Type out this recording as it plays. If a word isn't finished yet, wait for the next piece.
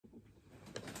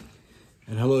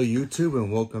And hello YouTube, and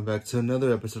welcome back to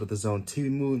another episode of the Zone TV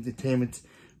Movie Entertainment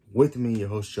with me, your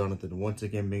host Jonathan, once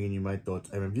again bringing you my thoughts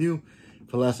and review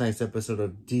for last night's episode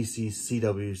of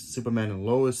CW's Superman and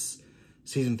Lois,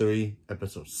 Season 3,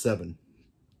 Episode 7.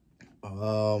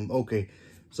 Okay,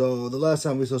 so the last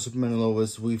time we saw Superman and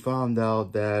Lois, we found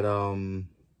out that,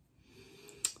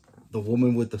 the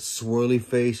woman with the swirly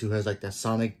face who has like that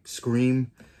sonic scream,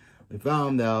 we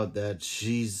found out that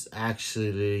she's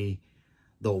actually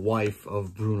the wife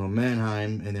of Bruno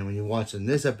Mannheim. And then when you watch in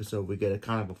this episode, we get a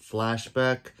kind of a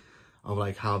flashback of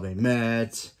like how they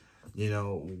met, you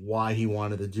know, why he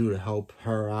wanted to help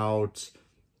her out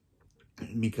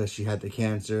because she had the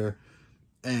cancer.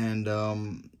 And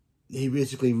he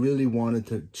basically really wanted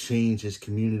to change his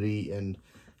community and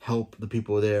help the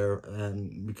people there,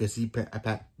 and because he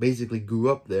basically grew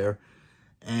up there.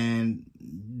 And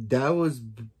that was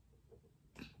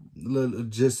the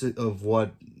gist of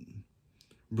what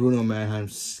Bruno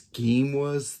Mannheim's scheme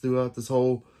was throughout this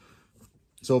whole,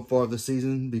 so far of the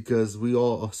season, because we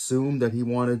all assumed that he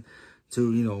wanted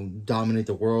to, you know, dominate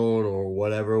the world or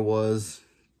whatever it was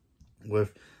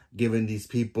with giving these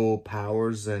people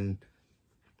powers, and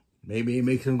maybe it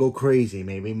makes them go crazy,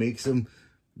 maybe it makes them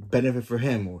benefit for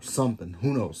him or something.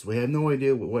 Who knows? We have no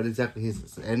idea what exactly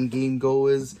his end game goal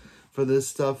is for this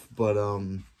stuff, but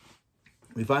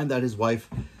we find out his wife,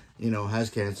 you know, has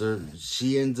cancer.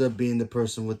 She ends up being the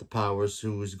person with the powers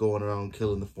who is going around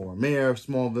killing the former mayor of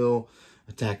Smallville,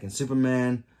 attacking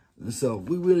Superman. So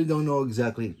we really don't know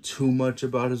exactly too much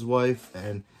about his wife.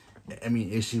 And I mean,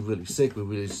 is she really sick? We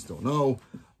really just don't know.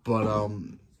 But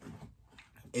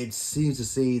it seems to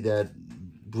see that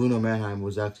Bruno Mannheim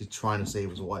was actually trying to save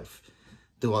his wife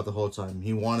throughout the whole time.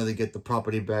 He wanted to get the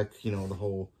property back, you know, the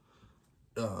whole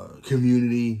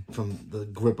community from the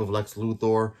grip of Lex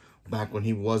Luthor back when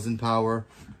he was in power.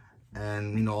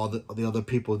 And, you know, all the other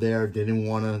people there didn't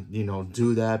want to, you know,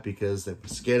 do that because they were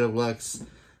scared of Lex.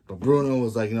 But Bruno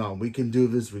was like, no, we can do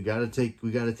this. We gotta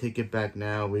take it back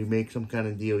now. We make some kind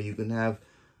of deal. You can have,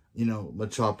 you know,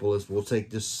 Metropolis. We'll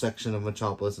take this section of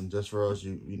Metropolis, and just for us,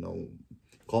 you know,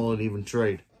 call it even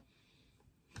trade.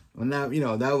 And now, you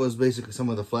know, that was basically some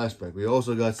of the flashback. We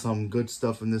also got some good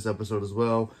stuff in this episode as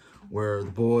well, where the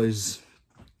boys,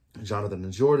 Jonathan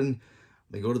and Jordan,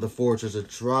 they go to the fortress to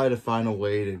try to find a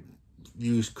way to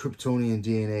use Kryptonian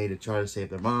DNA to try to save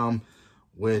their mom,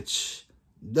 which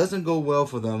doesn't go well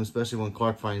for them, especially when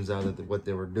Clark finds out that what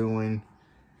they were doing.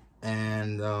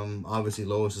 And obviously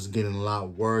Lois is getting a lot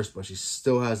worse, but she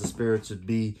still has the spirit to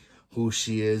be who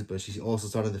she is. But she's also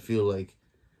starting to feel like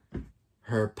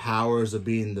her powers of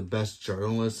being the best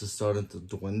journalist is starting to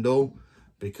dwindle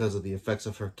because of the effects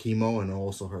of her chemo and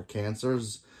also her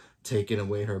cancers, taking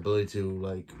away her ability to,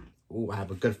 like, I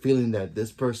have a good feeling that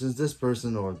this person's this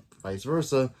person, or vice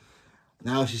versa.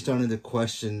 Now she's starting to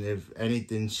question if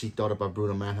anything she thought about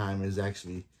Bruno Mannheim is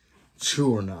actually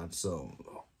true or not. So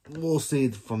we'll see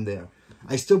from there.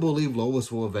 I still believe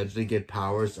Lois will eventually get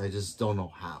powers. I just don't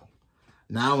know how.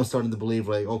 Now I'm starting to believe,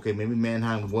 like, okay, maybe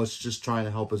Mannheim was just trying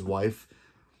to help his wife.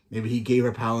 Maybe he gave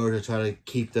her power to try to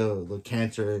keep the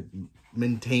cancer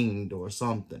maintained or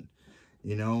something.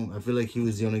 You know, I feel like he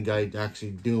was the only guy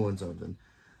actually doing something.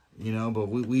 You know, but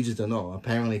we just don't know.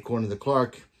 Apparently, according to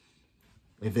Clark,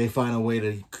 if they find a way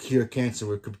to cure cancer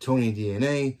with Kryptonian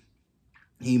DNA,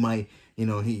 he might, you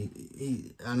know,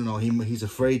 I don't know, he's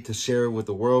afraid to share it with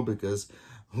the world because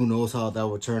who knows how that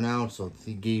would turn out. So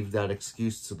he gave that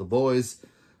excuse to the boys.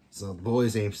 So the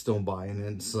boys ain't still buying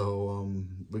it. So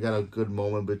we got a good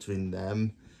moment between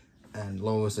them and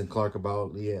Lois and Clark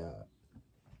about, yeah,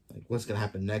 like what's going to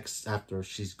happen next after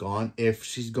she's gone, if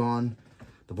she's gone.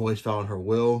 The boys found her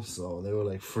will, so they were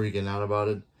like freaking out about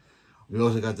it. We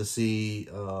also got to see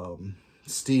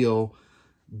Steel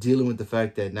dealing with the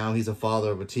fact that now he's a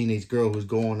father of a teenage girl who's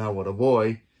going out with a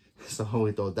boy. So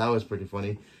we thought that was pretty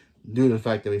funny, due to the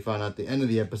fact that we found out at the end of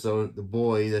the episode, the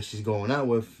boy that she's going out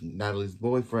with, Natalie's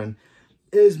boyfriend,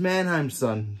 is Mannheim's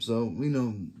son. So, you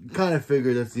know, kind of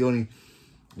figured that's the only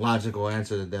logical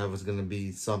answer, that was going to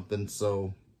be something.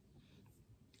 So,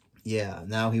 yeah,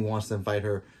 now he wants to invite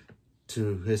her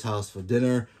to his house for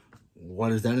dinner. What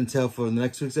does that entail for the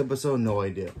next week's episode? No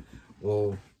idea.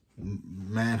 Well,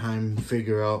 Mannheim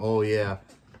figure out, oh yeah,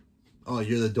 oh,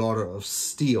 you're the daughter of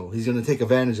Steel. He's going to take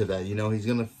advantage of that, you know. He's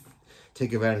going to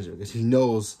take advantage of it because he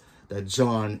knows that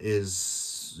John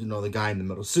is, you know, the guy in the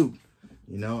metal suit.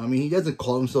 You know, I mean, he doesn't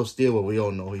call himself Steel, but we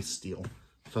all know he's Steel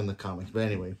from the comics. But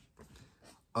anyway,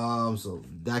 so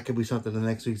that could be something in the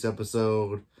next week's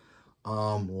episode.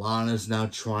 Lana's now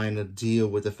trying to deal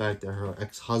with the fact that her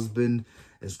ex-husband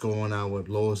is going out with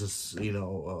Lois's, you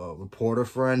know, reporter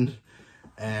friend.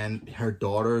 and her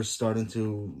daughter's starting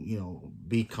to, you know,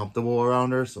 be comfortable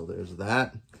around her. So there's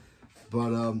that.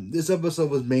 But this episode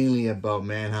was mainly about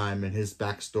Mannheim and his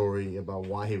backstory, about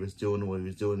why he was doing what he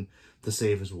was doing to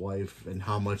save his wife and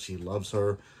how much he loves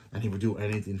her and he would do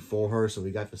anything for her. So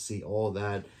we got to see all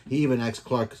that. He even asked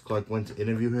Clark, because Clark went to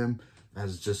interview him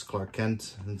as just Clark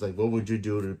Kent. And it's like, what would you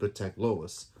do to protect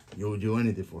Lois? You would do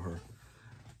anything for her.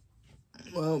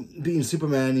 Well, being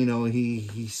Superman, you know,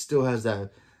 he still has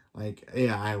that, like,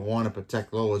 yeah, I want to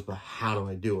protect Lois, but how do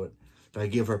I do it? If I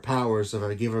give her powers, if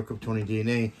I give her Kryptonian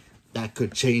DNA, that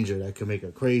could change her. That could make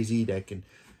her crazy. That can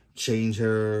change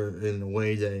her in a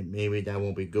way that maybe that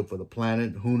won't be good for the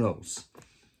planet. Who knows?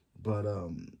 But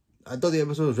I thought the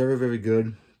episode was very, very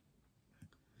good.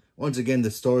 Once again,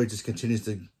 the story just continues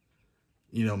to,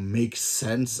 you know, make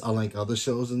sense, unlike other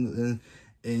shows in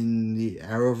the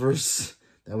Arrowverse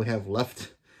that we have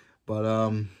left.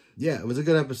 But yeah, it was a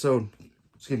good episode.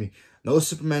 Excuse me. No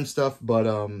Superman stuff, but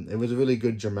it was a really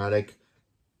good dramatic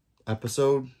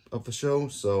episode of the show.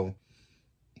 So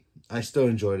I still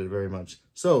enjoyed it very much.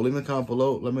 So leave a comment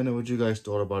below. Let me know what you guys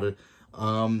thought about it.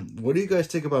 What do you guys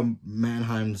think about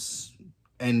Mannheim's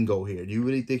end goal here? Do you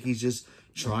really think he's just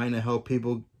trying to help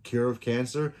people cure of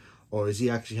cancer? Or is he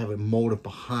actually having motive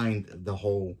behind the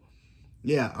whole,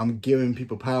 yeah, I'm giving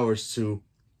people powers to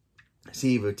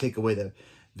see if it take away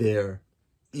their,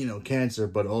 you know, cancer,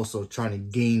 but also trying to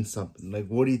gain something? Like,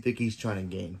 what do you think he's trying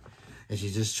to gain? Is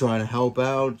he just trying to help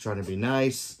out, trying to be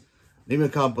nice? Leave me a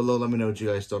comment below. Let me know what you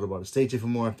guys thought about it. Stay tuned for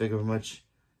more. Thank you very much,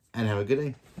 and have a good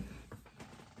day.